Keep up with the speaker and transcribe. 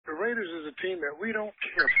Raiders is a team that we don't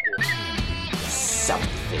care for.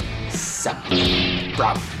 Something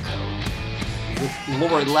Broncos with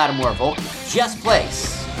Lord Lattimore Volkman, Jess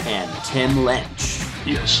Place, and Tim Lynch.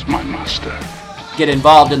 Yes, my master. Get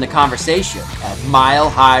involved in the conversation at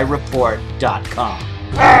milehighreport.com.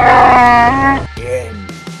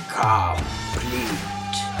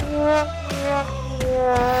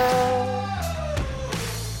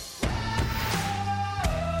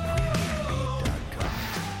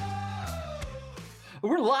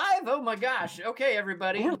 We're live? Oh my gosh. Okay,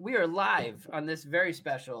 everybody. We are live on this very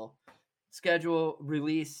special schedule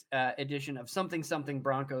release edition of Something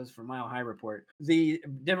Broncos for Mile High Report. The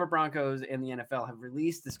Denver Broncos and the NFL have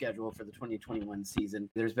released the schedule for the 2021 season.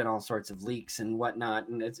 There's been all sorts of leaks and whatnot.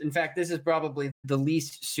 And in fact, this is probably the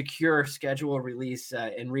least secure schedule release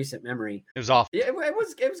in recent memory. It was awful. It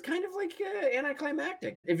was kind of like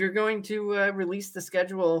anticlimactic. If you're going to release the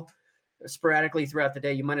schedule sporadically throughout the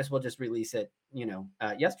day, you might as well just release it,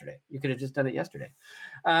 yesterday. You could have just done it yesterday.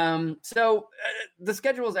 So the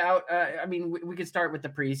schedule's out. We could start with the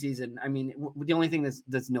preseason. The only thing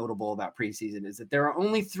that's notable about preseason is that there are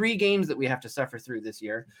only 3 games that we have to suffer through this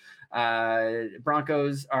year.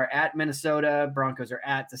 Broncos are at Minnesota, Broncos are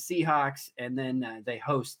at the Seahawks, and then they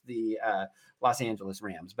host the Los Angeles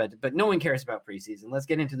Rams, but no one cares about preseason. Let's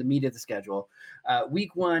get into the meat of the schedule.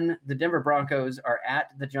 Week 1, the Denver Broncos are at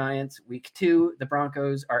the Giants. Week 2, the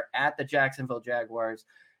Broncos are at the Jacksonville Jaguars,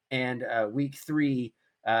 and week 3,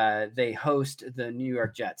 they host the New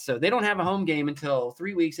York Jets. So they don't have a home game until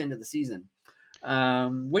 3 weeks into the season.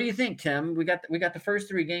 What do you think, Tim? We got the first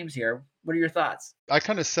 3 games here. What are your thoughts? I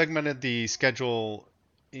kind of segmented the schedule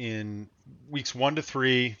in weeks 1 to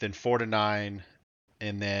 3, then 4 to 9,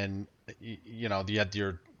 and then you had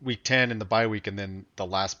your week 10 and the bye week, and then the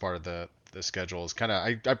last part of the schedule is kind of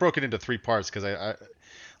I broke it into 3 parts because I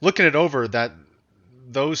looking it over, that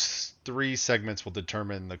those 3 segments will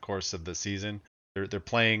determine the course of the season. They're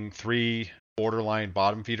playing 3 borderline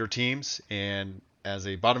bottom feeder teams, and as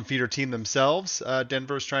a bottom feeder team themselves,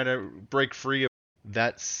 Denver's trying to break free of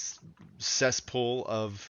that cesspool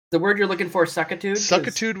of. The word you're looking for, suckitude?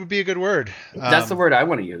 Suckitude would be a good word. That's the word I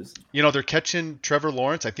want to use. They're catching Trevor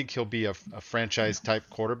Lawrence. I think he'll be a franchise-type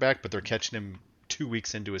quarterback, but they're catching him 2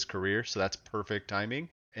 weeks into his career, so that's perfect timing.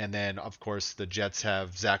 And then, of course, the Jets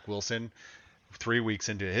have Zach Wilson 3 weeks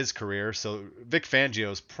into his career, so Vic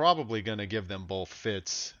Fangio is probably going to give them both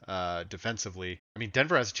fits defensively.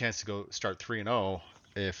 Denver has a chance to go start 3-0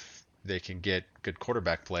 if they can get good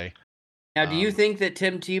quarterback play. Now, do you think that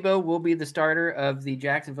Tim Tebow will be the starter of the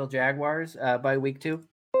Jacksonville Jaguars by week 2?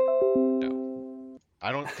 No.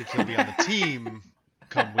 I don't think he'll be on the team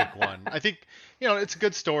come week 1. I think, it's a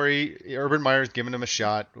good story. Urban Meyer's giving him a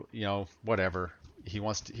shot, whatever. He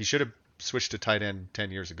should have switched to tight end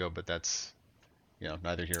 10 years ago, but that's,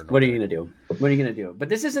 neither here nor there. What are you going to do? What are you going to do? But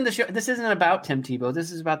this isn't the show. This isn't about Tim Tebow.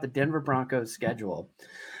 This is about the Denver Broncos schedule.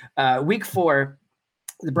 Week 4,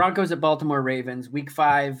 the Broncos at Baltimore Ravens. Week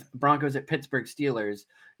 5, Broncos at Pittsburgh Steelers.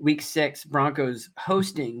 Week 6, Broncos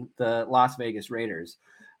hosting the Las Vegas Raiders.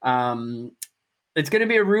 It's going to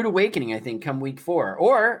be a rude awakening, I think, come week 4.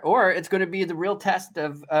 Or it's going to be the real test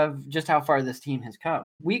of just how far this team has come.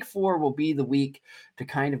 Week 4 will be the week to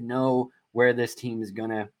kind of know where this team is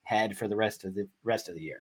going to head for the rest of the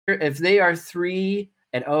year. If they are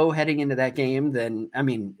 3-0 heading into that game, then,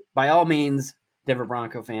 by all means, Denver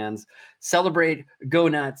Bronco fans, celebrate, go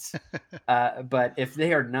nuts. But if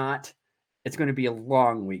they are not, it's going to be a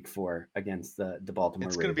long week 4 against the Baltimore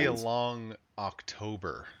Ravens. It's going to be a long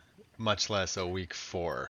October, much less a week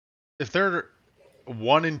 4. If they're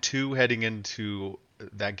 1-2 heading into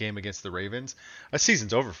that game against the Ravens, that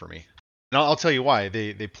season's over for me. And I'll tell you why.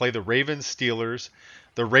 They play the Ravens, Steelers,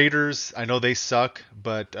 the Raiders. I know they suck,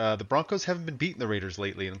 but the Broncos haven't been beating the Raiders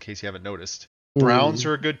lately, in case you haven't noticed. Browns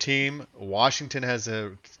are a good team. Washington has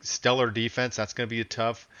a stellar defense. That's going to be a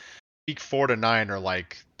tough. Week 4 to 9 are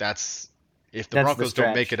like, if the Broncos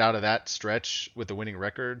don't make it out of that stretch with a winning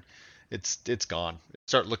record, it's gone.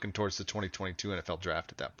 Start looking towards the 2022 NFL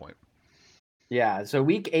draft at that point. Yeah. So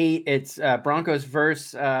week 8, it's Broncos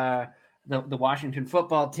versus the Washington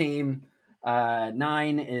football team.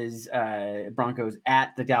 9 is Broncos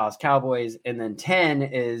at the Dallas Cowboys, and then 10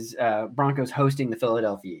 is Broncos hosting the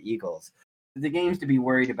Philadelphia Eagles. The games to be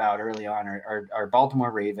worried about early on are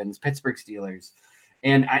Baltimore Ravens, Pittsburgh Steelers,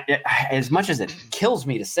 and as much as it kills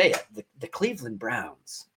me to say it, the Cleveland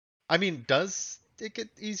Browns. Does it get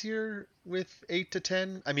easier with 8 to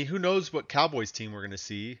 10? Who knows what Cowboys team we're going to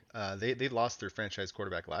see? They lost their franchise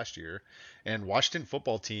quarterback last year, and Washington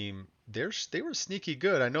football team, they were sneaky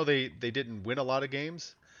good. I know they didn't win a lot of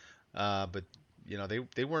games, but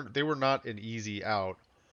they were not an easy out.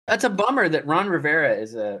 That's a bummer that Ron Rivera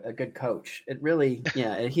is a good coach. It really,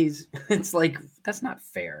 yeah, it's like, that's not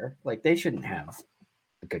fair. Like, they shouldn't have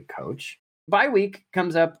a good coach. Bye week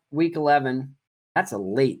comes up week 11. That's a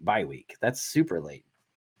late bye week. That's super late.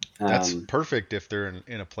 That's perfect if they're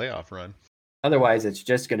in a playoff run. Otherwise, it's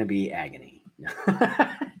just going to be agony.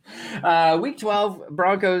 Week 12,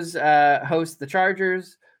 Broncos host the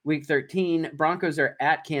Chargers. Week 13, Broncos are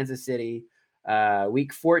at Kansas City.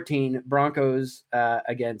 Week 14, Broncos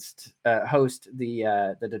host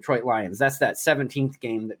the Detroit Lions. That's that 17th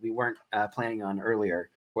game that we weren't planning on earlier,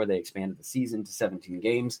 before they expanded the season to 17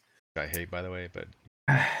 games. I hate, by the way, but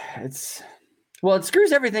it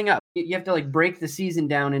screws everything up. You have to like break the season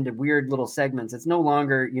down into weird little segments. It's no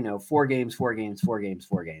longer 4 games, 4 games, 4 games,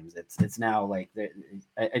 4 games. It's now like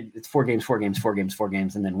it's 4 games, 4 games, 4 games, 4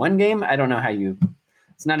 games, and then 1 game. I don't know how you.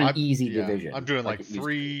 It's not an easy division. I'm doing like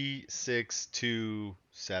 3, 6, 2,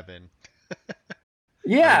 7.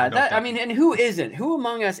 Yeah, and who isn't? Who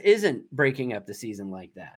among us isn't breaking up the season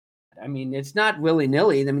like that? I mean, it's not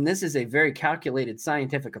willy-nilly. I mean, this is a very calculated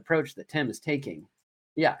scientific approach that Tim is taking.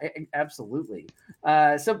 Yeah, absolutely.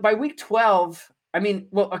 So by week 12,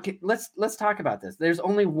 let's talk about this. There's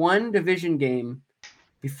only 1 division game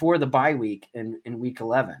before the bye week in week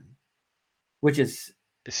 11, which is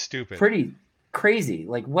stupid. Pretty crazy.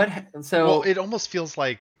 Like what? So well, it almost feels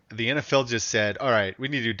like the NFL just said, all right, we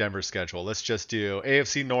need to do Denver's schedule. Let's just do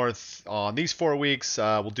AFC North on these 4 weeks.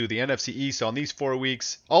 We'll do the NFC East on these 4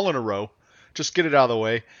 weeks, all in a row. Just get it out of the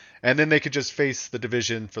way. And then they could just face the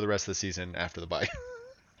division for the rest of the season after the bye.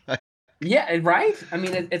 Yeah, right? I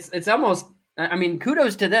mean, it's almost, I mean,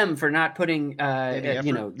 kudos to them for not putting,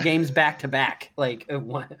 games back to back. Like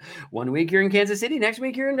one week you're in Kansas City, next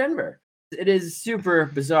week you're in Denver. It is super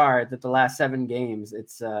bizarre that the last 7 games,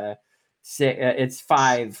 it's 5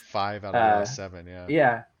 out of the last 7.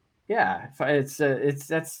 Yeah. That's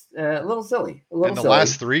a little silly. And the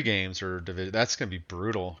last 3 games are division. That's going to be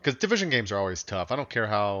brutal because division games are always tough. I don't care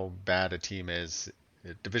how bad a team is.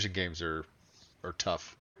 Division games are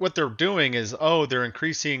tough. What they're doing is, they're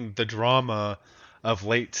increasing the drama of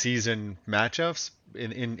late season matchups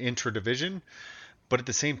in intra-division, but at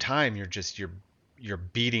the same time, you're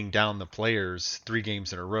beating down the players 3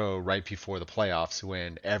 games in a row right before the playoffs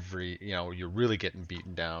when you're really getting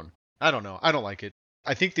beaten down. I don't know. I don't like it.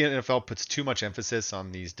 I think the NFL puts too much emphasis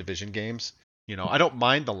on these division games. I don't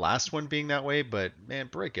mind the last one being that way, but man,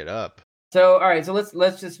 break it up. So, all right, so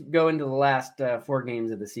let's just go into the last 4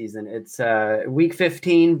 games of the season. It's week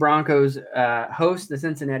 15, Broncos host the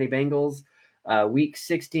Cincinnati Bengals. Week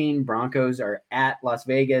 16, Broncos are at Las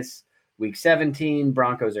Vegas. Week 17,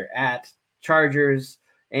 Broncos are at Chargers.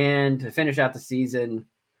 And to finish out the season,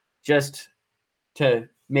 just to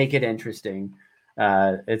make it interesting,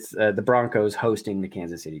 it's the Broncos hosting the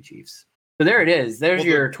Kansas City Chiefs. So there it is. There's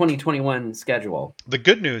your 2021 schedule. The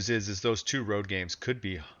good news is those 2 road games could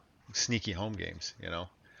be sneaky home games.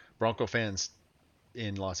 Bronco fans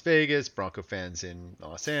in Las Vegas, Bronco fans in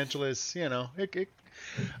Los Angeles. I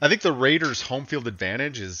think the Raiders' home field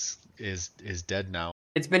advantage is dead now.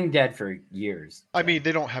 It's been dead for years. I mean,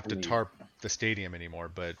 they don't have to tarp the stadium anymore,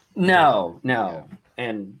 but no. Yeah.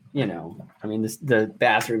 And the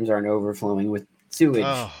bathrooms aren't overflowing with sewage.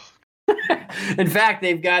 Oh. In fact,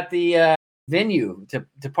 they've got the venue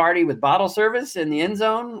to party with bottle service in the end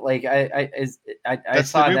zone. Like that's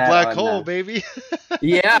saw the new that black hole, baby.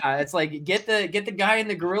 Yeah, it's like get the guy in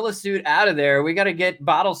the gorilla suit out of there. We got to get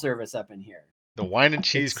bottle service up in here. The wine and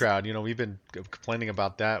cheese crowd. We've been complaining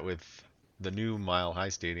about that with the new Mile High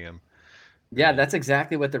Stadium. Yeah, that's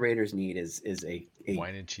exactly what the Raiders need is a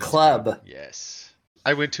wine and cheese club. Crowd. Yes,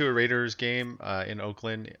 I went to a Raiders game in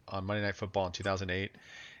Oakland on Monday Night Football in 2008,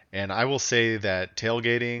 and I will say that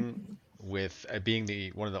tailgating, with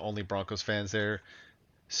being one of the only Broncos fans there,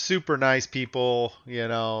 super nice people.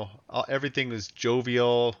 Everything was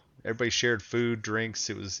jovial. Everybody shared food,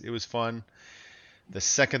 drinks. It was fun. The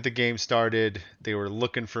second the game started, they were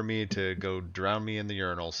looking for me to go drown me in the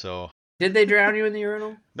urinal. So did they drown you in the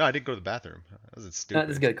urinal? No, I didn't go to the bathrome. That was stupid.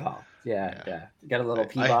 That's a good call. Yeah. You got a little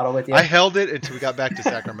pee bottle with you? I held it until we got back to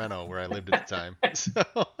Sacramento, where I lived at the time. So.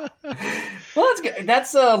 Well, that's good.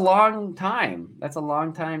 That's a long time. That's a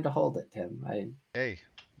long time to hold it, Tim. Hey,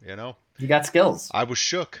 you got skills. I was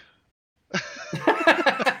shook.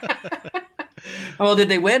 Well, did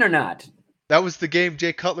they win or not? That was the game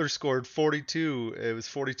Jay Cutler scored 42. It was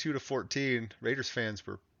 42-14. Raiders fans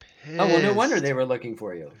were pissed. Oh, well, no wonder they were looking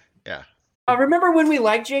for you. Yeah. Remember when we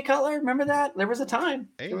liked Jay Cutler? Remember that? There was a time.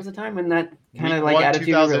 Hey. There was a time when that kind of like attitude.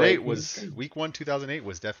 2008 week 1, 2008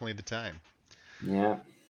 was definitely the time. Yeah.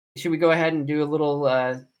 Should we go ahead and do a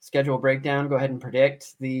little schedule breakdown? Go ahead and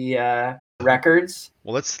predict the records.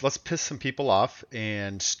 Well, let's piss some people off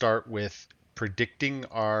and start with predicting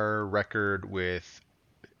our record with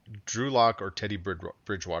Drew Lock or Teddy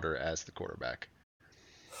Bridgewater as the quarterback.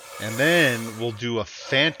 And then we'll do a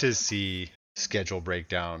fantasy schedule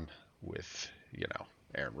breakdown with,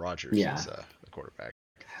 Aaron Rodgers as the quarterback.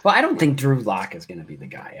 Well, I don't think Drew Lock is going to be the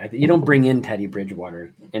guy. You don't bring in Teddy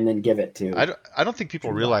Bridgewater and then give it to. I don't think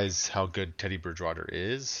people realize how good Teddy Bridgewater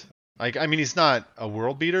is. Like, I mean, he's not a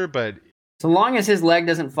world beater, but so long as his leg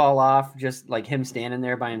doesn't fall off, just like him standing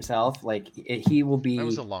there by himself, like he will be that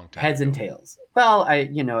was a long time heads ago. And tails. Well,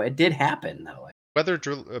 it did happen though. Whether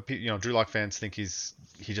Drew Lock fans think he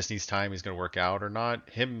just needs time, he's going to work out or not,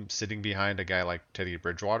 him sitting behind a guy like Teddy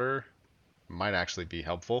Bridgewater might actually be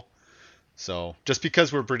helpful. So just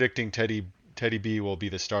because we're predicting Teddy B will be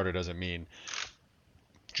the starter doesn't mean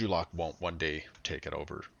Drew Lock won't one day take it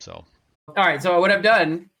over. So all right, so what I've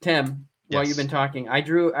done, Tim, while Yes. you've been talking, I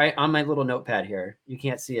drew on my little notepad here. You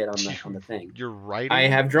can't see it on the thing. You're right. I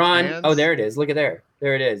have drawn. hands? Oh, there it is. Look at there.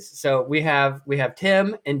 There it is. So we have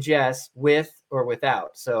Tim and Jess with or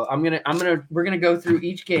without. So we're gonna go through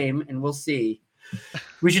each game and we'll see.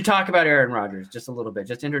 We should talk about Aaron Rodgers just a little bit.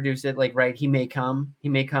 Just introduce it. Like, right, he may come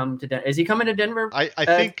to Denver. Is he coming to Denver? I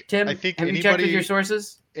think Tim. I think have anybody, you checked with your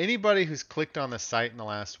sources? Anybody who's clicked on the site in the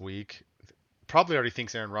last week probably already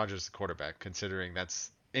thinks Aaron Rodgers is the quarterback, considering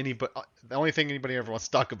that's the only thing anybody ever wants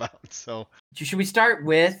to talk about. So should we start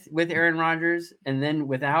with Aaron Rodgers and then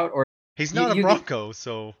without, or he's not a Bronco,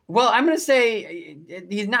 so well, I'm gonna say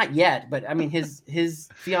he's not yet, but I mean his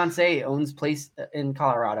fiance owns place in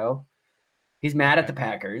Colorado. He's mad at the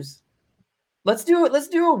Packers. Let's do it. Let's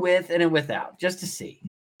do a with and a without just to see.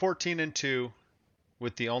 14-2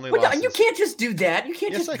 with the only Well, losses. you can't just do that. You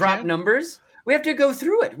can't Yes, just I drop can. numbers. We have to go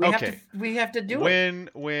through it. Okay. We have to do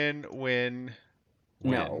it. Win.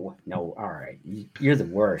 No. All right. You're the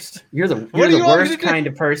worst. You're the What do you want me worst to do? kind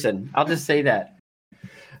of person. I'll just say that.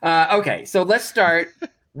 Okay, so let's start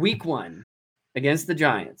week 1 against the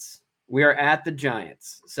Giants. We are at the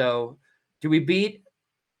Giants. So do we beat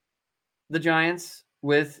the Giants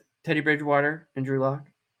with Teddy Bridgewater and Drew Lock?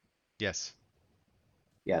 Yes.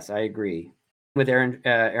 Yes, I agree. With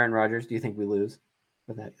Aaron Rodgers, do you think we lose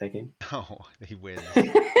with that game? No, he wins.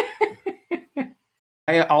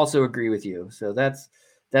 I also agree with you. So that's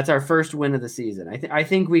our first win of the season. I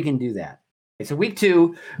think we can do that. Okay, so week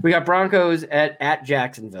 2, we got Broncos at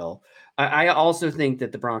Jacksonville. I also think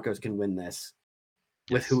that the Broncos can win this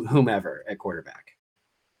with whomever at quarterback.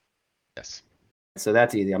 Yes. So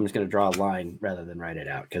that's easy. I'm just going to draw a line rather than write it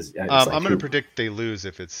out because I'm going to predict they lose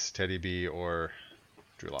if it's Teddy B or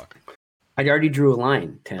Drew Lock. I already drew a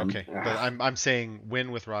line, Tim. Okay, but I'm saying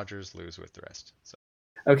win with Rodgers, lose with the rest. So.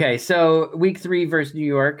 Okay, so week 3 versus New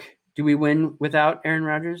York. Do we win without Aaron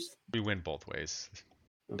Rodgers? We win both ways.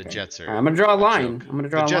 Okay. The Jets are. I'm going to draw a line. joke. I'm going to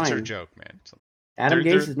draw the a line. Jets are a joke, man. So Adam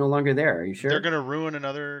Gase is no longer there. Are you sure? they're going to ruin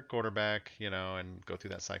another quarterback, and go through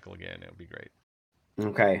that cycle again. It would be great.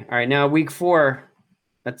 Okay. All right. Now week 4.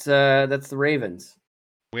 That's the Ravens.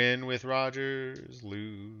 Win with Rodgers,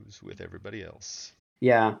 lose with everybody else.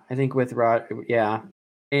 Yeah, I think with yeah.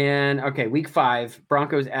 And okay, week 5,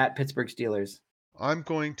 Broncos at Pittsburgh Steelers. I'm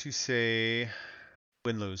going to say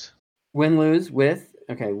win-lose. Win-lose with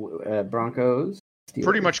Broncos. Steelers.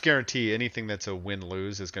 Pretty much guarantee anything that's a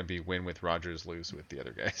win-lose is going to be win with Rodgers, lose with the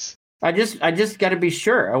other guys. I just got to be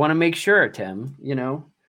sure. I want to make sure, Tim.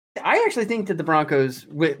 I actually think that the Broncos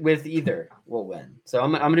with either will win. So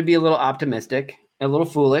I'm going to be a little optimistic, a little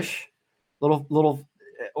foolish, little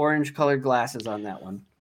orange colored glasses on that one.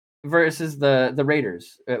 Versus the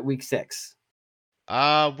Raiders at week 6.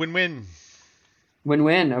 Win-win.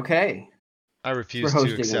 Win-win. Okay. I refuse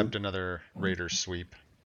to accept another Raiders sweep.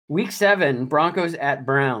 Week 7, Broncos at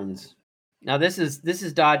Browns. Now this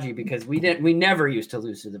is dodgy because we never used to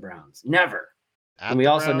lose to the Browns. Never. And we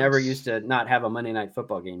also never used to not have a Monday Night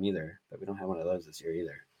Football game either. But we don't have one of those this year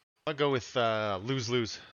either. I'll go with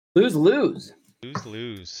lose-lose. Lose.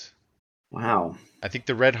 Lose. Wow. I think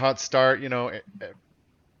the red hot start,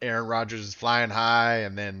 Aaron Rodgers is flying high,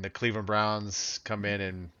 and then the Cleveland Browns come in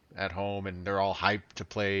and at home, and they're all hyped to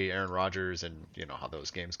play Aaron Rodgers, and you know how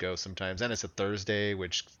those games go sometimes. And it's a Thursday,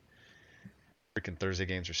 which freaking Thursday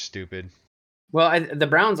games are stupid. Well, the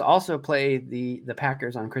Browns also play the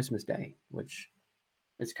Packers on Christmas Day, which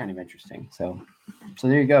is kind of interesting. So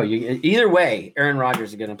there you go. Either way, Aaron Rodgers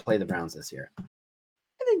is going to play the Browns this year.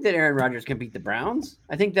 I think that Aaron Rodgers can beat the Browns.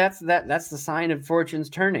 I think that's the sign of fortune's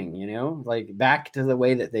turning, like back to the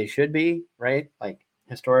way that they should be, right? Like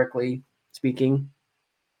historically speaking,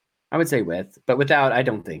 I would say but without, I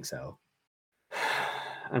don't think so.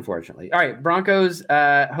 Unfortunately. All right. Broncos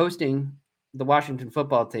hosting the Washington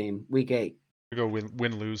football team, week 8. We go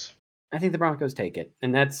win lose. I think the Broncos take it,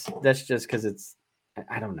 and that's just because it's.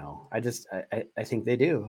 I don't know. I think they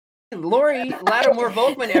do. Lori Lattimore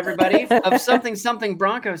Volkman, everybody, of Something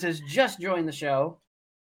Broncos has just joined the show.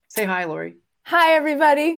 Say hi, Lori. Hi,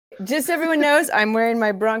 everybody. Just so everyone knows, I'm wearing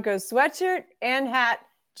my Broncos sweatshirt and hat,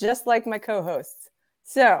 just like my co-hosts.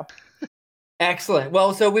 So. Excellent.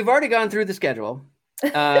 Well, so we've already gone through the schedule.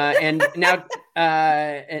 And now,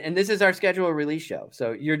 and this is our schedule release show.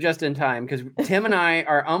 So you're just in time because Tim and I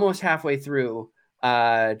are almost halfway through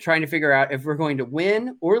trying to figure out if we're going to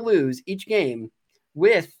win or lose each game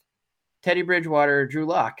with Teddy Bridgewater, Drew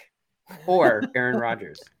Lock, or Aaron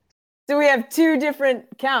Rodgers. So we have 2 different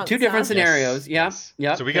counts. 2 different scenarios. Yes.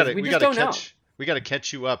 Yeah. So we got to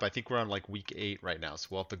catch you up. I think we're on like week 8 right now. So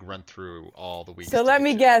we'll have to run through all the weeks. So let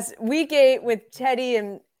me guess. Week 8 with Teddy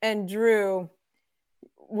and Drew,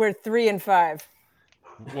 we're 3-5.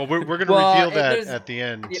 Well, we're going to reveal that at the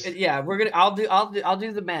end. Yeah, we're gonna. I'll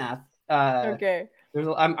do the math. Okay.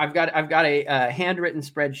 I've got a handwritten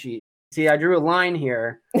spreadsheet. See, I drew a line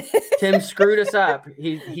here. Tim screwed us up.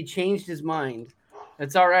 He changed his mind.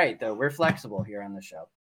 It's all right though. We're flexible here on the show.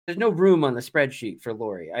 There's no room on the spreadsheet for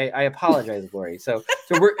Lori. I apologize, Lori. So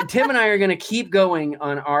Tim and I are going to keep going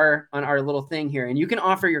on our little thing here, and you can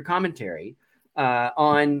offer your commentary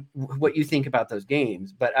on what you think about those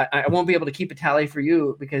games. But I won't be able to keep a tally for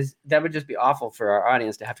you because that would just be awful for our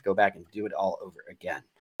audience to have to go back and do it all over again.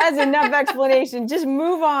 That's enough explanation. Just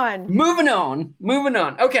move on. Moving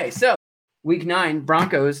on. Okay, so week 9,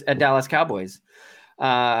 Broncos at Dallas Cowboys.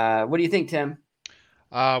 What do you think, Tim?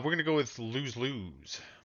 We're going to go with lose.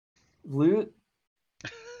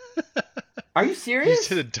 Are you serious?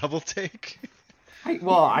 You did a double take?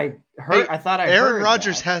 I heard. I thought I heard Aaron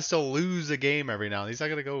Rodgers that. has to lose a game every now and then. He's not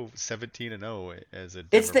going to go 17-0 as a.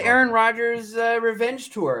 It's the Aaron Rodgers revenge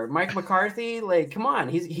tour. Mike McCarthy, like, come on,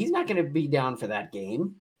 he's not going to be down for that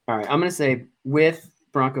game. All right, I'm going to say with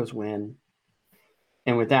Broncos win,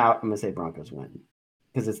 and without, I'm going to say Broncos win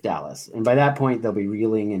because it's Dallas, and by that point they'll be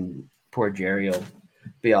reeling, and poor Jerry will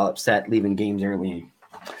be all upset leaving games early.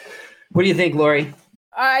 What do you think, Lori?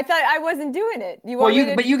 I thought I wasn't doing it.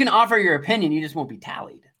 But you can offer your opinion. You just won't be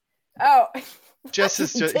tallied. Oh,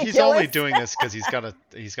 he's only doing this because he's got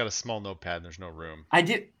a small notepad and there's no room. I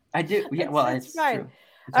do. Yeah, well, it's fine. true.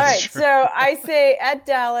 All right, so I say at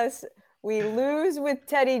Dallas, we lose with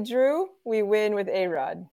Teddy Drew, we win with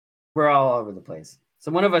A-Rod. We're all over the place.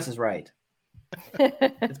 So one of us is right.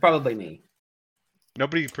 It's probably me.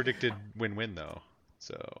 Nobody predicted win-win though.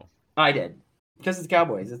 So I did. Because it's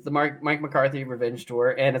Cowboys. It's the Mike McCarthy revenge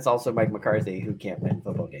tour, and it's also Mike McCarthy who can't win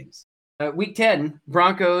football games. Week 10,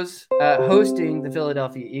 Broncos hosting the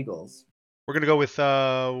Philadelphia Eagles. We're going to go with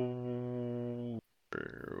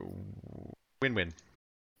win-win.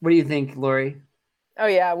 What do you think, Lori? Oh,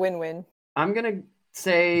 yeah, win-win. I'm going to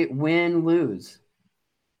say win-lose.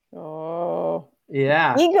 Oh.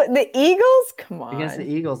 Yeah. The Eagles? Come on. Against the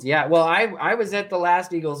Eagles, yeah. Well, I was at the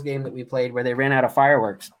last Eagles game that we played where they ran out of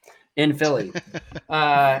fireworks in Philly.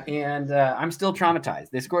 And I'm still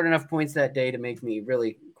traumatized. They scored enough points that day to make me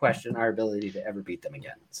really question our ability to ever beat them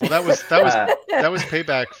again. So that was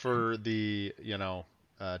payback for the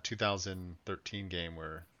 2013 game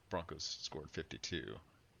where Broncos scored 52.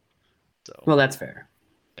 So well, that's fair.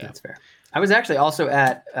 Yeah. That's fair. I was actually also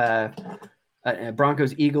at a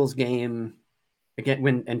Broncos Eagles game again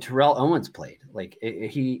when Terrell Owens played. Like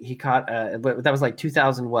he caught but that was like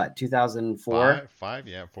 2004?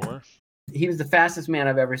 4. He was the fastest man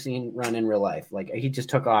I've ever seen run in real life. Like he just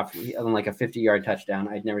took off on like a 50-yard touchdown.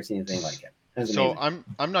 I'd never seen anything like it. So amazing.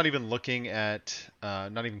 I'm not even looking at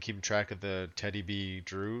not even keeping track of the Teddy B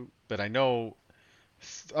Drew, but I know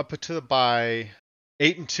up to the bye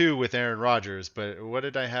 8-2 with Aaron Rodgers. But what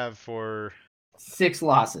did I have for 6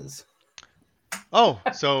 losses? Oh,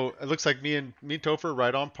 so it looks like me and Topher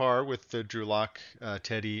right on par with the Drew Lock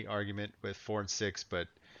Teddy argument with 4 and 6, but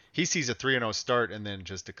he sees a 3-0 start and then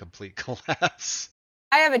just a complete collapse.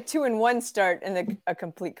 I have a 2-1 start and a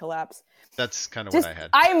complete collapse. That's kind of what I had.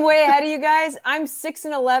 I'm way ahead of you guys. I'm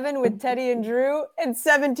 6-11 with Teddy and Drew and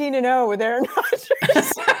 17-0 with Aaron Rodgers.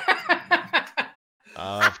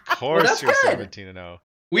 Of course, you're 17-0.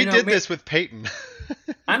 We did this with Peyton.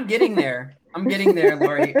 I'm getting there,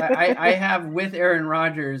 Lori. I have with Aaron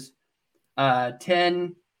Rodgers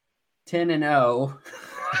 10-0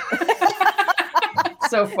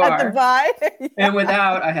 so far. At the bye. And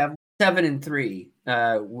without, I have 7-3.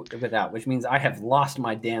 without, which means I have lost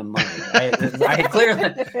my damn mind. I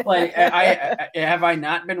clearly I have I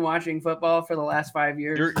not been watching football for the last 5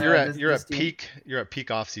 years. You're at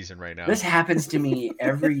peak off season right now. This happens to me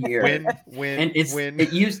every year. Win.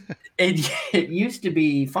 It used to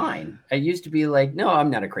be fine. I used to be like, no,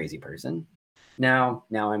 I'm not a crazy person. Now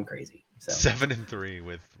I'm crazy. So 7-3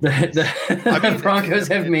 with the Broncos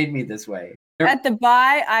have made me this way. At the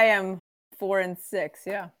bye, I am 4-6.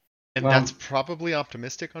 Yeah. And that's probably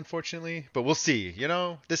optimistic, unfortunately, but we'll see. You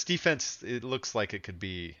know, this defense, it looks like it could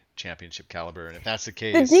be championship caliber, and if that's the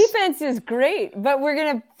case, the defense is great, but we're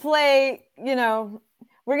gonna play.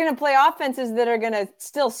 We're gonna play offenses that are gonna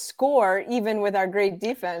still score even with our great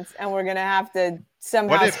defense, and we're gonna have to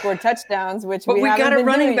somehow score touchdowns, which but we haven't got a been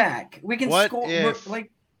running doing. back. We can score. We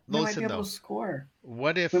might be able to score.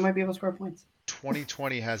 What if we might be able to score points?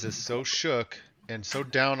 2020 has us so shook and so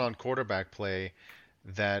down on quarterback play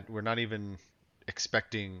that we're not even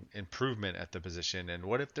expecting improvement at the position, and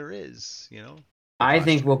what if there is? I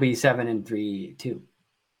think we'll be 7-3 too.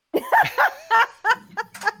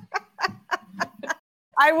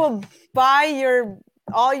 I will buy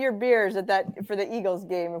all your beers for the Eagles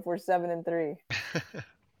game if we're 7-3.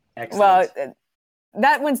 Excellent. Well,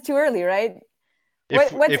 that one's too early, right?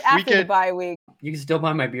 What's after the bye week? You can still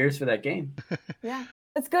buy my beers for that game. Yeah.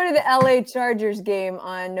 Let's go to the LA Chargers game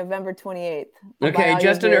on November 28th. Okay,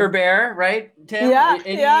 Justin Herbert, right, Tim?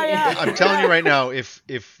 Yeah. I'm telling you right now, if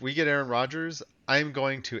we get Aaron Rodgers, I'm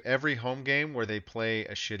going to every home game where they play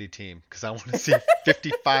a shitty team because I want to see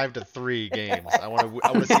 55-3 games. I want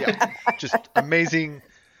to see just amazing.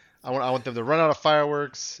 I want them to run out of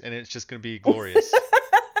fireworks, and it's just going to be glorious.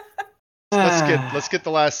 Let's get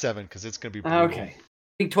the last 7 because it's going to be brutal. Okay.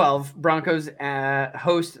 Week 12, Broncos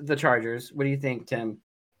host the Chargers. What do you think, Tim?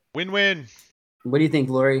 Win-win. What do you think,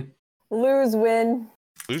 Lori? Lose-win.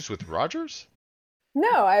 Lose with Rodgers?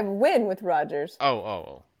 No, I win with Rodgers.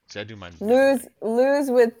 Oh. See, I do mine. Lose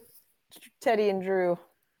with Teddy and Drew.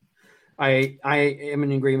 I am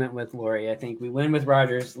in agreement with Lori. I think we win with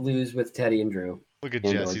Rodgers, lose with Teddy and Drew. Look at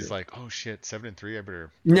Jess. He's like, oh shit, 7-3. I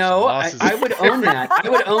better. No, I would own that. I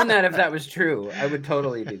would own that if that was true. I would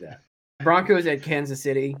totally do that. Broncos at Kansas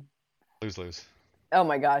City. Lose. Oh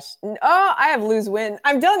my gosh. Oh, I have lose-win.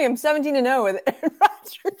 I'm telling you, I'm 17-0 with Aaron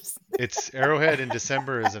Rodgers. It's Arrowhead in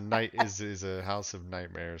December is a house of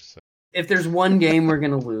nightmares. So. If there's one game we're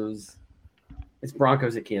gonna lose, it's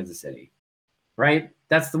Broncos at Kansas City, right?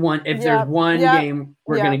 That's the one. If there's one game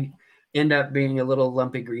we're gonna end up being a little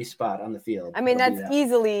lumpy grease spot on the field. I mean, that's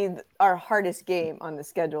easily our hardest game on the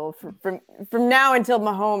schedule from now until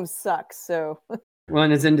Mahomes sucks. So. Well,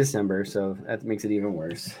 and it's in December, so that makes it even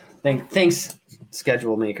worse. Thanks,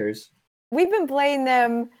 schedule makers. We've been playing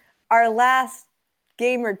them our last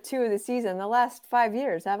game or two of the season, the last 5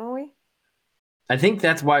 years, haven't we? I think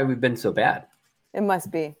that's why we've been so bad. It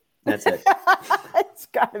must be. That's it. It's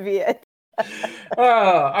got to be it.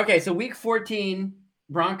 Oh, okay. So week 14,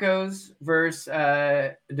 Broncos versus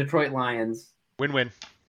Detroit Lions. Win-win.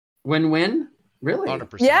 Win-win? Really?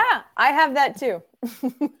 100%. Yeah, I have that too.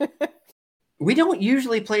 We don't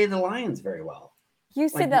usually play the Lions very well. You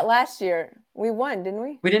said that last year. We won, didn't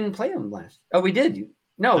we? We didn't play them last. Oh, we did.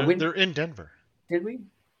 No, they're in Denver. Did we?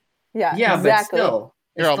 Yeah, exactly. But still.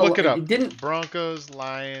 Here, I'll look it up. Broncos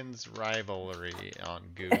Lions rivalry on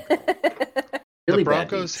Google. Really the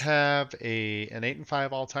Broncos have an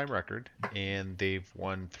 8-5 all-time record, and they've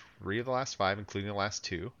won 3 of the last 5, including the last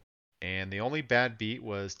 2. And the only bad beat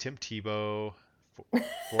was Tim Tebow,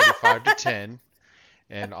 45-10,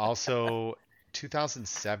 and also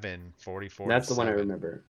 2007, 44. That's the one I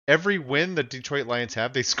remember. Every win the Detroit Lions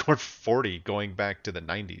have, they scored 40 going back to the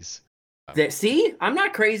 90s. See, I'm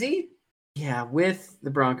not crazy. Yeah, with the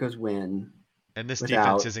Broncos win. And this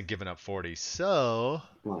defense isn't giving up 40, so...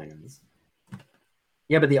 Lions.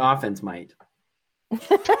 Yeah, but the offense might. You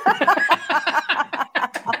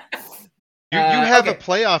have a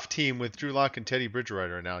playoff team with Drew Lock and Teddy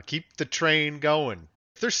Bridgewater right now. Keep the train going.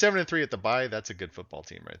 If they're 7-3 at the bye, that's a good football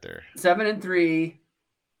team right there. 7-3,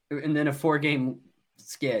 and then a 4-game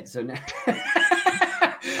skid. So now,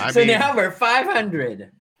 now we're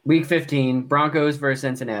 500. Week 15, Broncos versus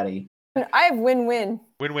Cincinnati. I have win-win.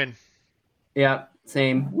 Win-win. Yeah,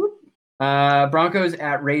 same. Whoop. Broncos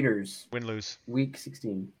at Raiders. Win-lose. Week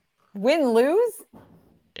 16. Win-lose?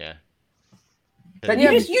 Yeah. But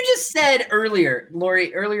you just said earlier,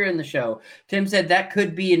 Lori, earlier in the show, Tim said that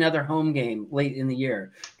could be another home game late in the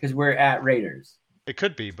year because we're at Raiders. It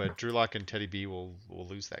could be, but Drew Lock and Teddy B will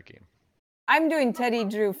lose that game. I'm doing Teddy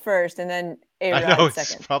Drew first and then A-Rod I know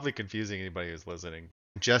second. It's probably confusing anybody who's listening.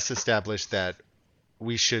 Just established that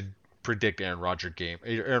we should predict Aaron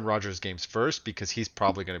Rodgers games first because he's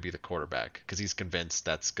probably going to be the quarterback because he's convinced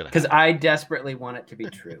that's going to happen. Because I desperately want it to be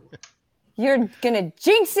true. You're gonna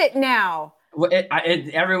jinx it now. Well,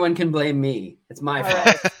 everyone can blame me. It's my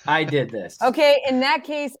fault. I did this. Okay, in that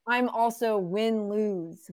case, I'm also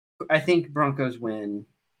win-lose. I think Broncos win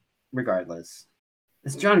regardless.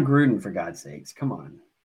 It's John Gruden, for God's sakes. Come on.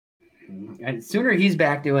 And sooner he's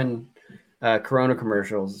back doing Corona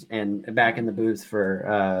commercials and back in the booth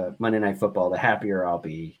for Monday Night Football, the happier I'll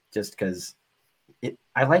be, just because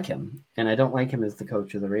I like him, and I don't like him as the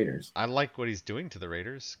coach of the Raiders. I like what he's doing to the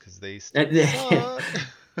Raiders because they suck.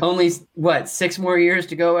 Only, 6 more years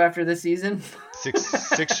to go after this season?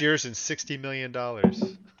 6 years and $60 million.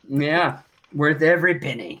 Yeah, worth every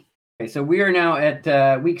penny. Okay, so we are now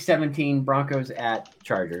at week 17, Broncos at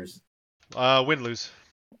Chargers. Win-lose.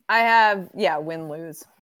 I have, win-lose.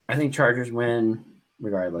 I think Chargers win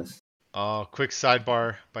regardless. Quick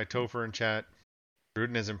sidebar by Topher in chat.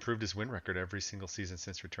 Gruden has improved his win record every single season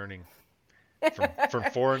since returning. From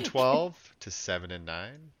 4-12 to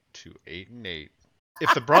 7-9 to 8-8.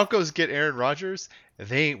 If the Broncos get Aaron Rodgers,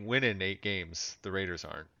 they ain't winning 8 games. The Raiders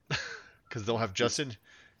aren't. Because they'll have Justin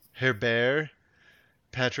Herbert,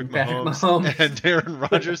 Patrick Mahomes, and Aaron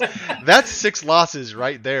Rodgers. That's 6 losses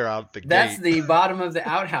right there out the gate. That's the bottom of the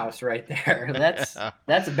outhouse right there. That's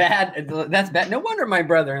bad. That's bad. No wonder my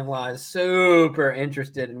brother-in-law is super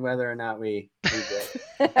interested in whether or not we get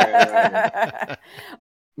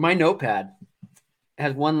my notepad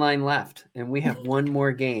has 1 line left, and we have 1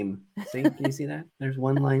 more game. See? Can you see that? There's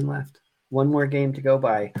 1 line left. 1 more game to go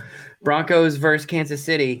by. Broncos versus Kansas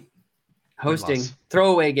City. Hosting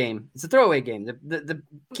throwaway game. It's a throwaway game. The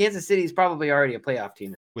Kansas City is probably already a playoff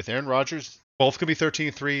team. With Aaron Rodgers, both could be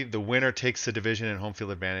 13-3. The winner takes the division and home field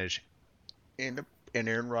advantage, and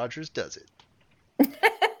Aaron Rodgers does it.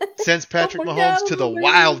 Sends Patrick Mahomes to the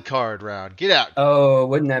wild card round. Get out. Oh,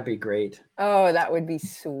 wouldn't that be great? Oh, that would be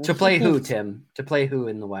sweet. To play who, Tim? To play who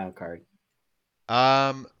in the wild card?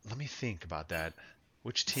 Let me think about that.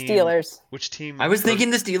 Which team? Steelers. Which team? I was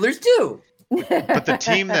thinking the Steelers too. But the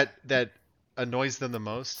team that annoys them the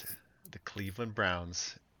most, the Cleveland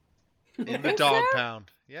Browns, in the dog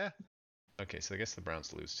pound. Yeah. Okay, so I guess the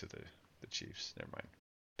Browns lose to the Chiefs. Never mind.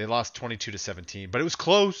 They lost 22-17, but it was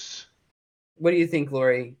close. What do you think,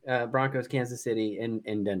 Lori? Broncos, Kansas City,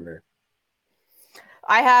 and Denver.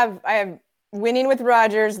 I have winning with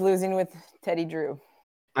Rodgers, losing with Teddy Drew.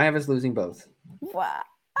 I have us losing both. What?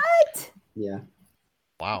 Yeah.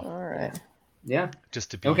 Wow. All right. Yeah.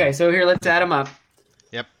 Just to be okay. So here, let's add them up.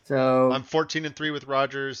 Yep. So I'm 14-3 with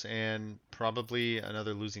Rodgers, and probably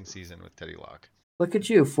another losing season with Teddy Lock. Look at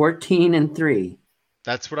you, 14-3.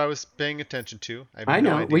 That's what I was paying attention to. I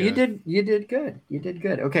know. Well, you did good. You did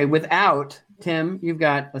good. Okay, without Tim, you've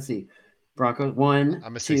got, let's see, Broncos 1. I'm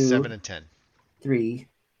gonna say 7-10. 3,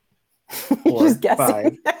 4,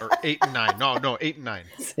 5, or 8-9. No, 8-9.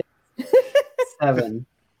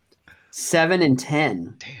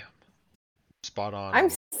 7-10. Damn. Spot on. I'm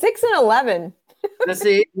 6-11. Let's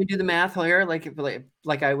see. We do the math here,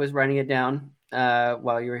 like I was writing it down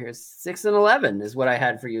while you were here. 6-11 is what I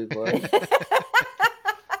had for you, Lori.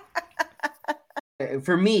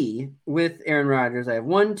 For me, with Aaron Rodgers, I have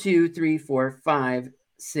 1, 2, 3, 4, 5,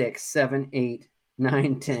 6, 7, 8,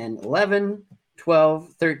 9, 10, 11,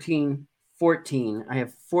 12, 13, 14. I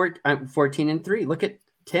have 14-3. Look at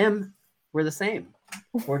Tim. We're the same.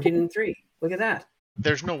 14-3. Look at that.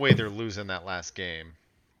 There's no way they're losing that last game.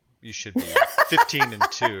 You should be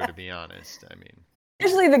 15-2, to be honest. I mean,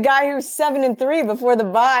 especially the guy who's 7-3 before the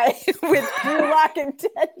bye with Drew Lock and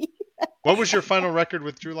Teddy. What was your final record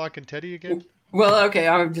with Drew Lock and Teddy again? Well, okay,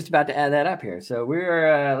 I'm just about to add that up here. So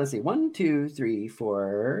we're let's see, 1, 2, 3,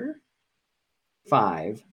 4,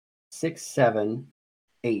 5, 6, 7,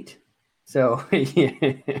 8. So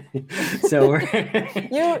yeah. So we're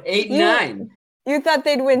 8-9. You thought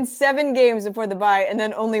they'd win 7 games before the bye and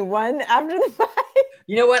then only 1 after the bye?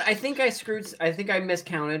 You know what? I think I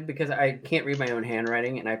miscounted because I can't read my own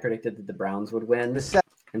handwriting, and I predicted that the Browns would win.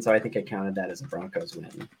 And so I think I counted that as a Broncos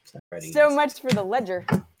win. So much for the ledger.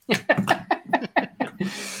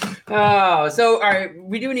 Oh, so all right.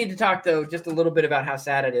 We do need to talk, though, just a little bit about how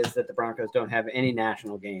sad it is that the Broncos don't have any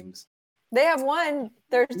national games. They have one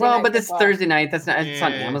Thursday night. Well, but this Thursday night, that's not. It's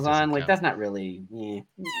on Yeah, Amazon. it Like, that's not really. Yeah.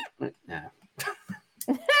 No.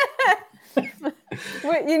 Oh.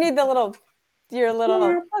 You need your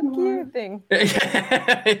little fuck you thing.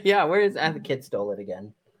 Yeah, where is the kid stole it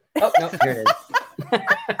again? Oh no, here it is.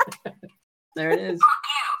 There it is.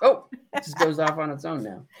 Oh, it just goes off on its own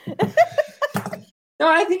now. No,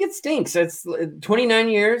 I think it stinks. It's 29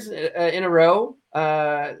 years in a row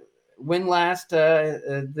when last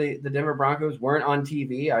the Denver Broncos weren't on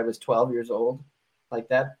TV, I was 12 years old. Like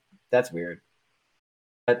that's weird.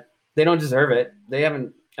 But they don't deserve it. They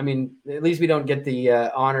haven't. I mean, at least we don't get the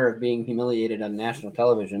honor of being humiliated on national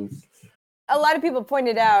television. A lot of people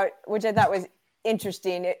pointed out, which I thought was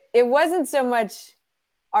interesting, it wasn't so much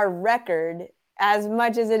our record as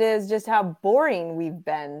much as it is just how boring we've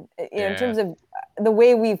been in terms of the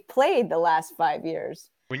way we've played the last 5 years.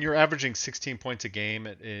 When you're averaging 16 points a game,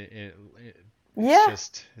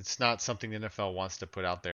 it's not something the NFL wants to put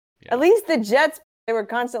out there. At least the Jets, they were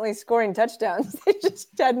constantly scoring touchdowns. They just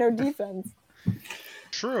had no defense.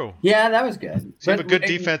 True. Yeah, that was good. So you have a good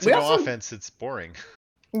defense and no offense. It's boring.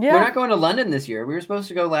 Yeah. We're not going to London this year. We were supposed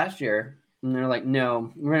to go last year. And they're like,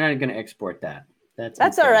 no, we're not going to export that.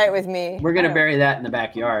 That's all right with me. We're going to bury that in the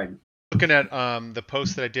backyard. Looking at the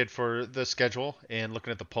post that I did for the schedule and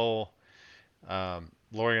looking at the poll,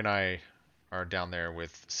 Lori and I are down there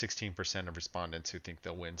with 16% of respondents who think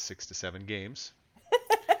they'll win 6 to 7 games.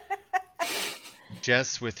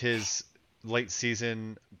 Jess, with his late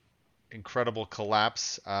season incredible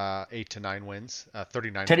collapse, 8 to 9 wins,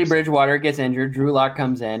 39%. Teddy Bridgewater gets injured. Drew Lock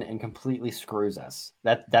comes in and completely screws us.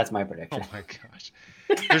 That's my prediction. Oh my gosh.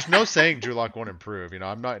 There's no saying Drew Lock won't improve.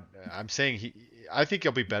 I'm saying I think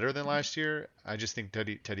he'll be better than last year. I just think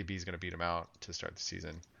Teddy B is going to beat him out to start the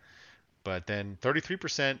season. But then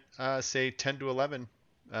 33% say 10 to 11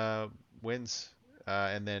 wins,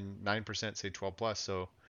 and then 9% say 12 plus. So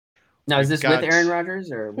now is this with Aaron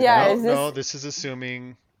Rodgers or no? This is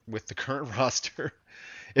assuming with the current roster.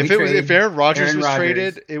 If Aaron Rodgers was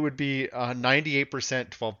traded, it would be 98%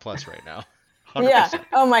 12 plus right now. 100%. Yeah.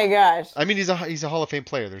 Oh my gosh. I mean, he's a Hall of Fame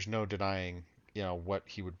player. There's no denying, what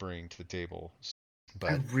he would bring to the table.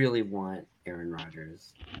 But I really want Aaron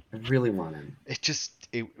Rodgers. I really want him.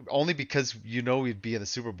 Only because we'd be in the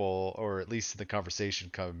Super Bowl or at least in the conversation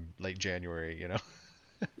come late January.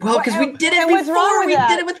 Well, because we did it before. We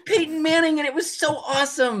did it with Peyton Manning, and it was so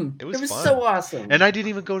awesome. It was so awesome. And I didn't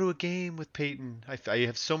even go to a game with Peyton. I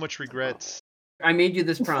have so much regrets. I made you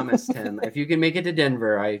this promise, Tim. If you can make it to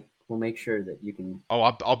Denver, I will make sure that you can. Oh,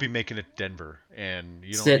 I'll be making it to Denver, and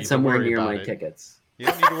you don't sit need somewhere to worry near about my tickets. You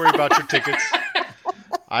don't need to worry about your tickets.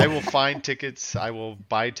 I will find tickets. I will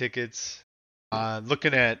buy tickets.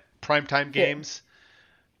 Looking at primetime games,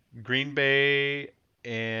 Green Bay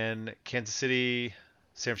and Kansas City,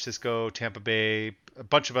 San Francisco, Tampa Bay, a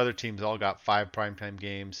bunch of other teams all got 5 primetime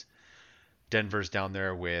games. Denver's down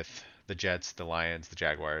there with the Jets, the Lions, the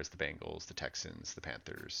Jaguars, the Bengals, the Texans, the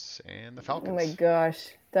Panthers, and the Falcons. Oh my gosh,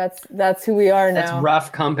 that's who we are now. That's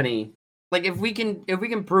rough company. Like if we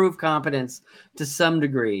can prove competence to some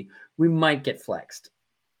degree, we might get flexed.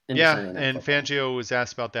 Yeah, and Fangio was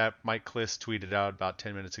asked about that. Mike Kliss tweeted out about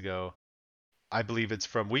 10 minutes ago. I believe it's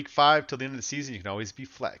from week 5 till the end of the season. You can always be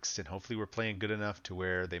flexed, and hopefully we're playing good enough to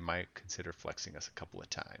where they might consider flexing us a couple of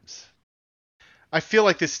times. I feel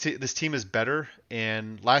like this team is better,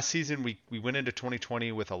 and last season we went into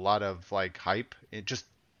 2020 with a lot of hype, and just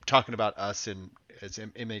talking about us and as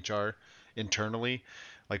MHR internally.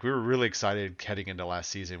 Like, we were really excited heading into last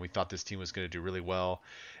season. We thought this team was going to do really well.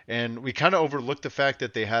 And we kind of overlooked the fact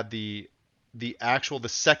that they had the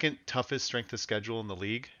second toughest strength of schedule in the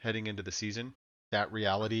league heading into the season. That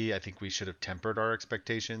reality, I think we should have tempered our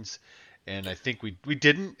expectations. And I think we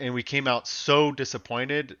didn't. And we came out so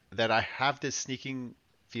disappointed that I have this sneaking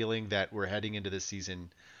feeling that we're heading into this season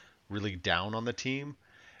really down on the team.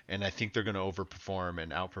 And I think they're going to overperform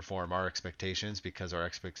and outperform our expectations because our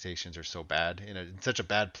expectations are so bad in such a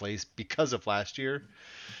bad place because of last year.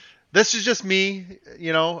 This is just me,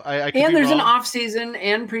 I could and be there's wrong. an off season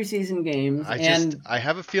and preseason games. I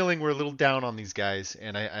have a feeling we're a little down on these guys,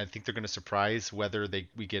 and I think they're going to surprise whether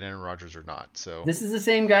we get Aaron Rodgers or not. So this is the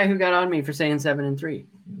same guy who got on me for saying 7-3.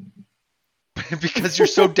 Because you're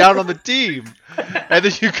so down on the team, and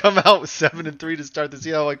then you come out with 7-3 to start the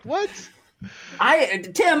season. I'm like, what?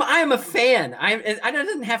 Tim, I am a fan. I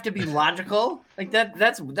doesn't have to be logical like that.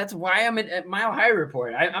 That's why I'm at Mile High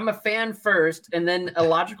Report. I'm a fan first, and then a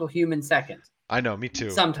logical human second. I know, me too.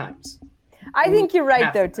 Sometimes. I think you're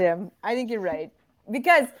right, though, Tim. I think you're right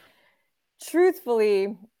because,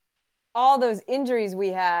 truthfully, all those injuries we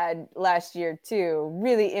had last year too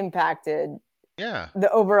really impacted. Yeah. The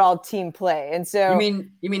overall team play. And so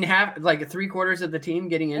you mean half, like 3/4 of the team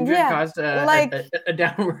getting injured caused a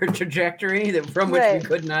downward trajectory from which we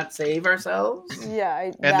could not save ourselves? Yeah,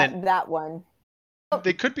 that one.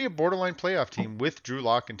 They could be a borderline playoff team with Drew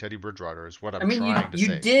Lock and Teddy Bridgewater is what I'm trying to say.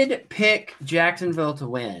 You did pick Jacksonville to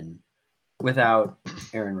win without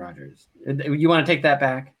Aaron Rodgers. You want to take that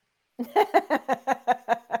back?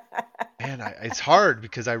 Man, it's hard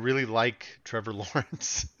because I really like Trevor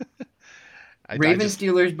Lawrence. Ravens,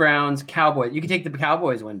 Steelers, Browns, Cowboys. You can take the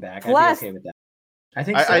Cowboys win back. Plus, I'd be okay with that. I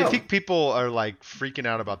think so. I think people are like freaking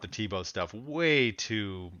out about the Tebow stuff way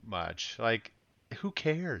too much. Like, who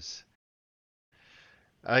cares?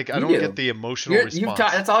 Like, I don't get the emotional response.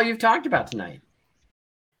 That's all you've talked about tonight.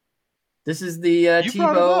 This is the you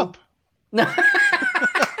Tebow. No.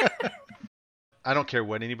 I don't care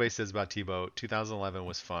what anybody says about Tebow. 2011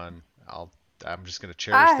 was fun. I'm just gonna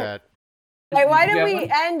cherish that. Hey, why don't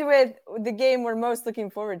we end with the game we're most looking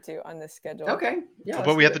forward to on this schedule? Okay. Yeah.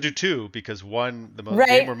 But we have to do two because one, the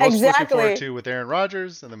game we're most looking forward to with Aaron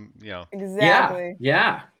Rodgers, and then Exactly.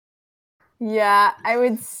 Yeah. Yeah, I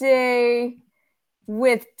would say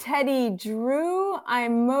with Teddy Drew,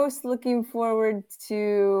 I'm most looking forward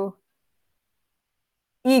to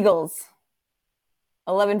Eagles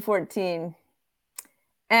 11-14.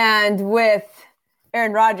 And with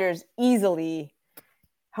Aaron Rodgers, easily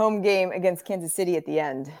home game against Kansas City at the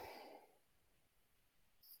end.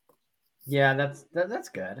 Yeah, that's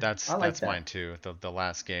good. That's mine too. The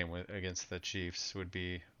last game against the Chiefs would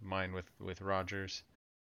be mine with Rodgers.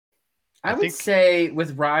 I would say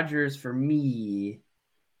with Rodgers for me,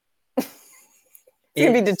 it's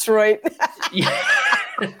gonna be Detroit. Yeah.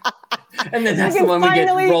 And then that's the one we get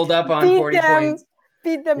rolled up on 40 points.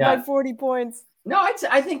 Beat them by 40 points. No, I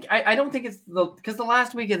don't think it's because the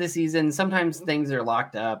last week of the season, sometimes things are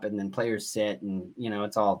locked up and then players sit and,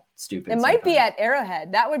 it's all stupid. It might be at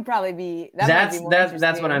Arrowhead. That would probably be, that's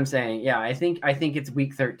what I'm saying. Yeah. I think it's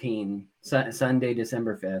week 13, Sunday,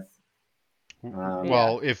 December 5th.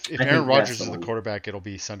 Well, if Aaron Rodgers is the quarterback, it'll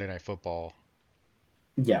be Sunday Night Football.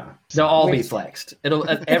 Yeah, they'll all be flexed. It'll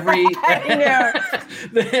the NFL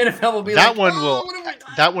will be that one will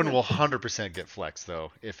 100% get flexed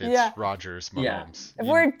though if it's Rodgers, Mahomes. If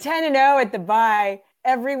we're 10-0 at the bye,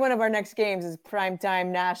 every one of our next games is primetime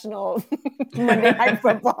national Monday Night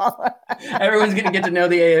Football. Everyone's gonna get to know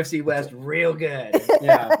the AFC West real good.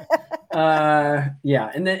 Yeah,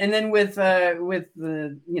 and then with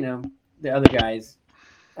the the other guys,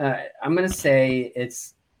 I'm gonna say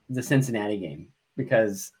it's the Cincinnati game.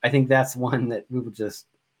 Because I think that's one that we would just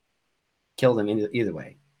kill them either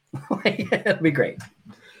way. It'll be great.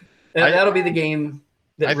 That'll be the game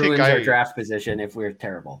that ruins our draft position if we're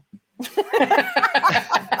terrible.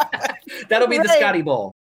 That'll be the Scotty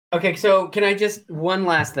Bowl. Okay, so can I just one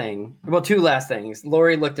last thing? Well, two last things.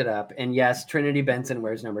 Lori looked it up, and yes, Trinity Benson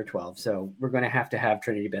wears number 12. So we're going to have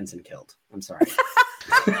Trinity Benson killed. I'm sorry.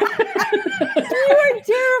 You are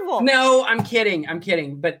terrible. No, I'm kidding.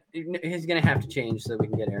 But he's going to have to change so we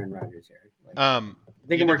can get Aaron Rodgers here.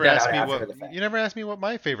 They can work that out after the fact. You never asked me what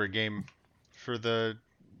my favorite game for the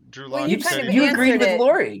Drew Lock. You agreed with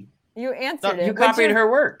Lori. You answered it. You copied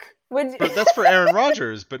her work. But that's for Aaron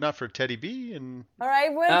Rodgers, but not for Teddy B. All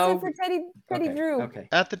right, what's it for Teddy Drew? Okay.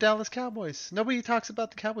 At the Dallas Cowboys. Nobody talks about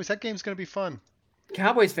the Cowboys. That game's going to be fun.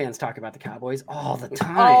 Cowboys fans talk about the Cowboys all the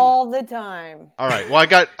time. All the time. All right. Well,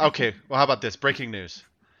 how about this? Breaking news.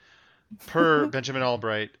 Per Benjamin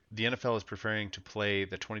Albright, the NFL is preparing to play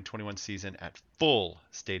the 2021 season at full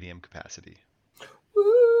stadium capacity.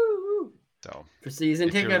 Woo! So, for season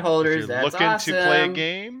ticket holders, that's awesome. If you're looking to play a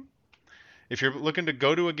game, if you're looking to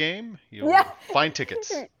go to a game, you'll find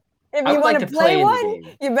tickets. If you want to play one,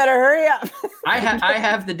 you better hurry up. I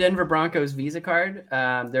have the Denver Broncos Visa card.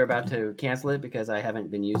 They're about to cancel it because I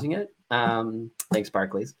haven't been using it. Thanks,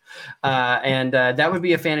 Barclays. And that would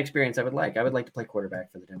be a fan experience I would like. I would like to play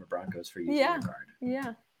quarterback for the Denver Broncos for using the card.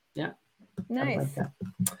 Yeah. Nice.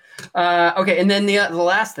 Okay, and then the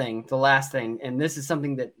last thing, and this is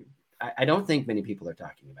something that I don't think many people are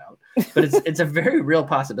talking about, but it's a very real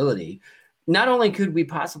possibility. Not only could we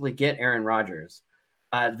possibly get Aaron Rodgers,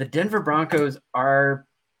 the Denver Broncos are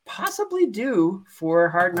possibly due for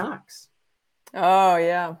Hard Knocks. Oh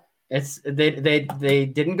yeah, they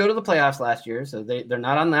didn't go to the playoffs last year, so they're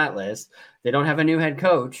not on that list. They don't have a new head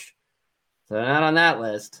coach, so they're not on that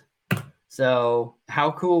list. So how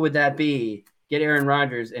cool would that be? Get Aaron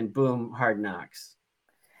Rodgers and boom, Hard Knocks.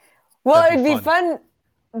 Well, it'd be fun.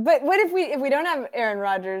 But what if we don't have Aaron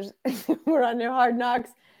Rodgers? We're on new Hard Knocks.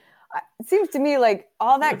 It seems to me like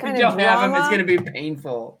all that kind of drama. Have him, it's going to be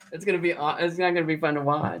painful. It's not going to be fun to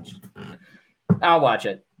watch. I'll watch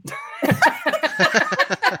it.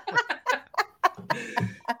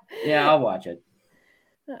 Yeah, I'll watch it.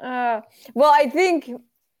 Well, I think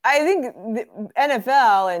the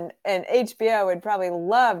NFL and HBO would probably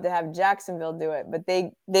love to have Jacksonville do it, but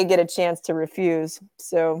they get a chance to refuse.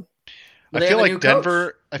 So I feel like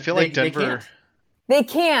Denver. They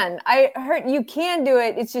can. I heard you can do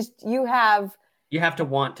it. It's just you have to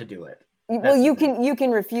want to do it. Well, you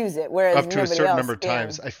can refuse it, whereas up to a certain else number of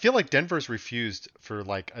times. I feel like Denver's refused for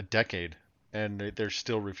like a decade. and they're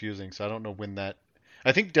still refusing. So I don't know when that.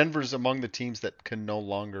 I think Denver's among the teams that can no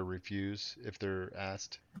longer refuse if they're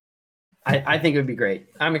asked. I think it would be great.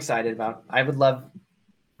 I'm excited about. I would love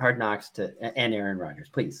Hard Knocks and Aaron Rodgers,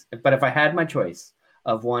 please. But if I had my choice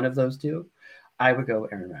of one of those two, I would go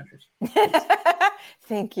Aaron Rodgers.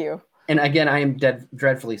 Thank you. And again, I am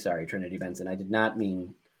dreadfully sorry, Trinity Benson. I did not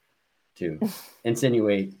mean to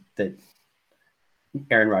insinuate that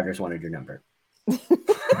Aaron Rodgers wanted your number.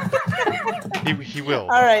 He will.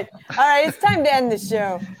 All right. It's time to end the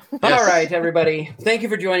show. Yes. All right, everybody. Thank you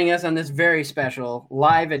for joining us on this very special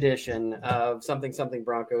live edition of Something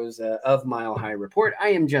Broncos of Mile High Report. I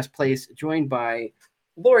am Jess Place, joined by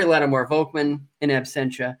Lori Lattimore Volkman in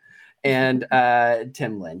absentia and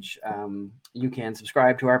Tim Lynch. You can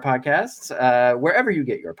subscribe to our podcasts wherever you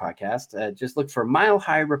get your podcast. Just look for Mile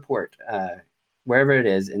High Report wherever it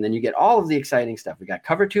is, and then you get all of the exciting stuff. We got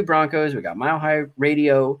Cover 2 Broncos, we got Mile High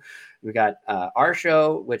Radio, we got our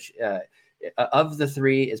show, which of the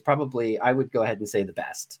three is probably, I would go ahead and say, the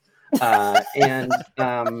best.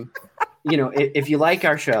 If you like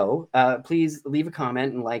our show, please leave a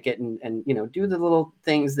comment and like it, and do the little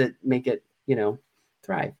things that make it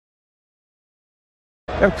thrive.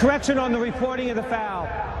 A correction on the reporting of the foul.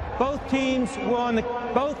 Both teams were on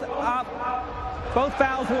both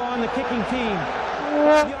fouls were on the kicking team.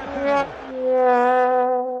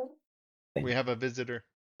 We have a visitor.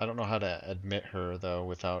 I don't know how to admit her though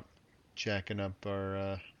without jacking up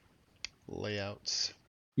our layouts.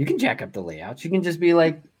 You can jack up the layouts. You can just be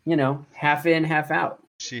like, half in, half out.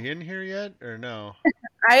 Is she in here yet or no?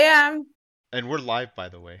 I am. And we're live, by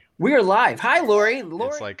the way. We are live. Hi, Lori.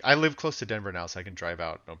 It's like I live close to Denver now, so I can drive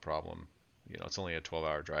out, no problem. It's only a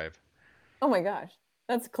 12-hour drive. Oh my gosh,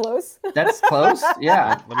 that's close. That's close.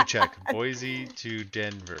 Yeah. Let me check. Boise to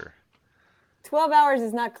Denver. 12 hours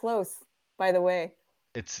is not close, by the way.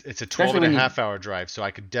 It's a 12 and a half hour drive, so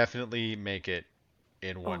I could definitely make it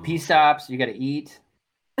in one. P stops. You got to eat.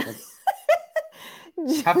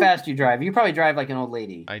 How fast do you drive? You probably drive like an old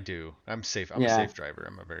lady. I do. I'm safe. I'm a safe driver.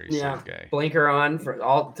 I'm a very safe guy. Blinker on for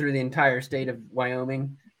all through the entire state of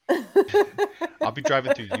Wyoming. I'll be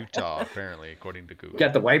driving through Utah, apparently, according to Google.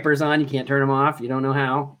 Got the wipers on. You can't turn them off. You don't know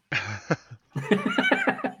how.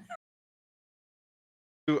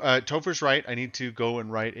 Topher's right. I need to go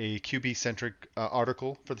and write a QB-centric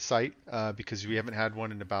article for the site because we haven't had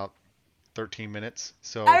one in about 13 minutes.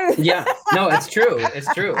 So yeah, no, it's true.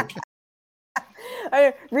 It's true.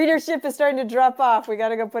 Readership is starting to drop off. We got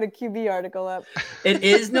to go put a QB article up. It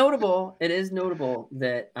is notable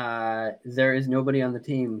that there is nobody on the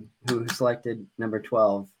team who selected number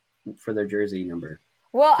 12 for their jersey number.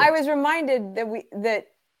 Well, I was reminded that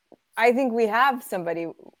I think we have somebody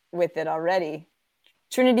with it already.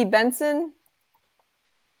 Trinity Benson.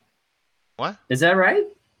 What? Is that right?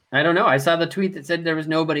 I don't know. I saw the tweet that said there was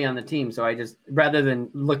nobody on the team, so I just, rather than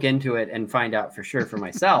look into it and find out for sure for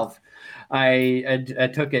myself, I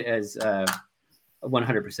took it as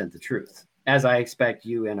 100% the truth, as I expect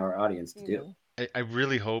you and our audience to do. I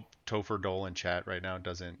really hope Topher Dole in chat right now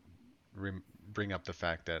doesn't bring up the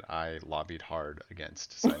fact that I lobbied hard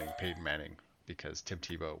against signing Peyton Manning because Tim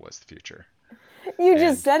Tebow was the future. You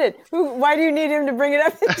just said it. Why do you need him to bring it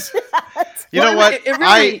up in chat? You know what?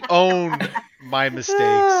 I own my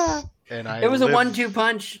mistakes. And it was a 1-2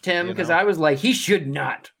 punch, Tim, because I was like, he should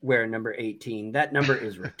not wear number 18. That number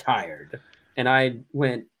is retired. And I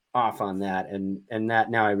went off on that, and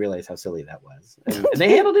that now I realize how silly that was. And they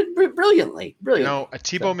handled it brilliantly. No, a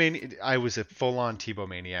Tebow maniac. I was a full-on Tebow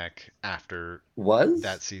maniac after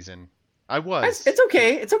that season. I was. It's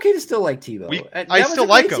okay. It's okay to still like Tebow. I still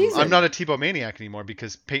like him. Season. I'm not a Tebow maniac anymore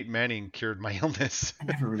because Peyton Manning cured my illness. I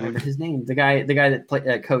never remember his name. The guy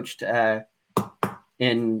that coached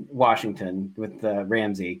in Washington with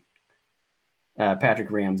Ramsey,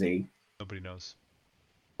 Patrick Ramsey. Nobody knows.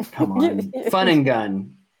 Come on, Fun and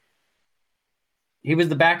Gun. He was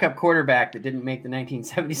the backup quarterback that didn't make the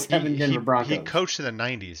 1977 Denver Broncos. He coached in the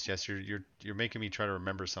 90s. Jess, you're making me try to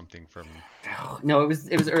remember something from. No, it was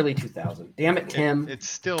early 2000. Damn it, Tim. It's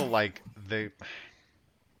still like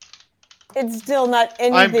It's still not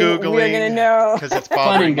anything I'm Googling we're gonna know because it's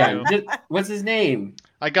bothering you. What's his name?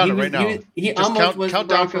 I got it right now. He just almost was count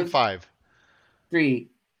down from 5. 3,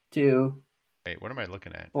 2. Wait, what am I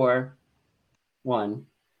looking at? 4, 1.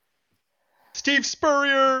 Steve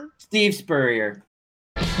Spurrier. Steve Spurrier.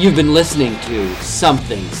 You've been listening to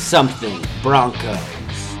Something Broncos,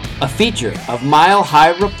 a feature of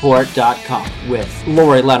MileHighReport.com with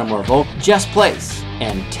Lori Lattimore Volk, Jess Place,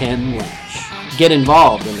 and Tim Lynch. Get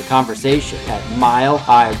involved in the conversation at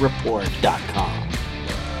MileHighReport.com.